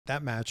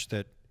that match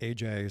that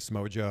AJ,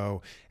 Samoa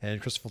Joe, and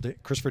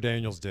Christopher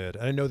Daniels did.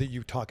 And I know that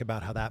you talk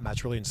about how that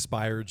match really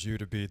inspired you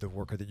to be the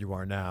worker that you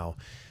are now.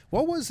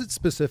 What was it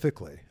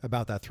specifically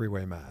about that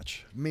three-way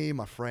match? Me and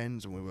my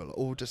friends, and we were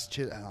all just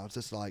chilling, and I was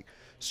just like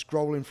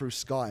scrolling through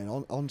Sky,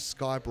 and on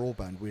Sky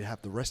Broadband we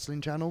have the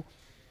wrestling channel,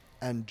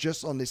 and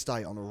just on this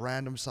day, on a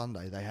random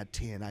Sunday, they had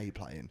TNA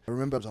playing. I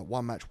remember it was like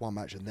one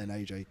match, and then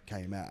AJ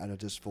came out, and I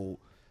just thought,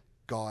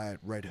 guy,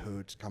 red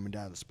hood, coming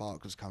down, the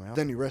sparklers coming out.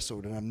 Then he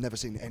wrestled, and I've never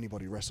seen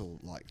anybody wrestle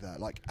like that,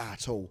 like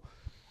at all.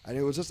 And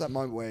it was just that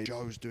moment where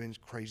Joe's doing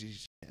crazy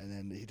shit, and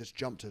then he just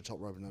jumped to the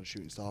top rope and done a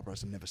shooting star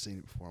press. I've never seen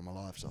it before in my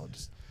life, so I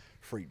just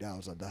freaked out. I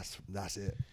was like, that's it.